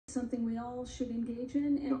something we all should engage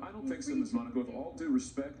in. And no, I don't think so, Ms. Monaco. With all due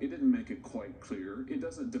respect, it didn't make it quite clear. It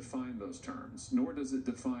doesn't define those terms, nor does it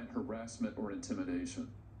define harassment or intimidation.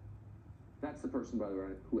 That's the person, by the way,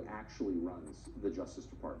 who actually runs the Justice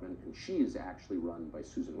Department, and she is actually run by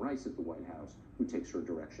Susan Rice at the White House, who takes her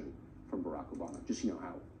direction from Barack Obama. Just so you know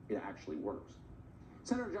how it actually works.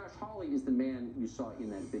 Senator Josh Hawley is the man you saw in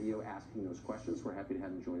that video asking those questions. We're happy to have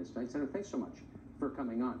him join us tonight. Senator, thanks so much for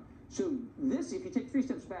coming on. So this, if you take 3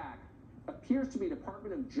 steps back, appears to be a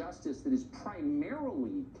Department of Justice that is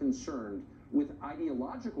primarily concerned with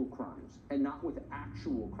ideological crimes and not with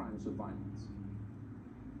actual crimes of violence.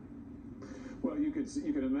 Well, you could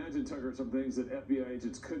imagine, Tucker, some things that FBI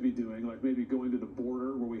agents could be doing, like maybe going to the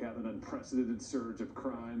border where we have an unprecedented surge of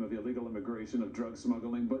crime, of illegal immigration, of drug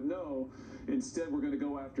smuggling. But no, instead we're going to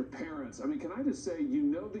go after parents. I mean, can I just say, you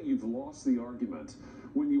know that you've lost the argument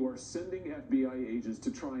when you are sending FBI agents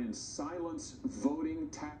to try and silence voting,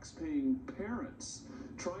 tax-paying parents,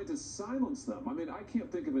 trying to silence them. I mean, I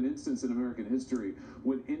can't think of an instance in American history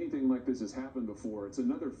when anything like this has happened before. It's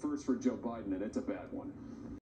another first for Joe Biden, and it's a bad one.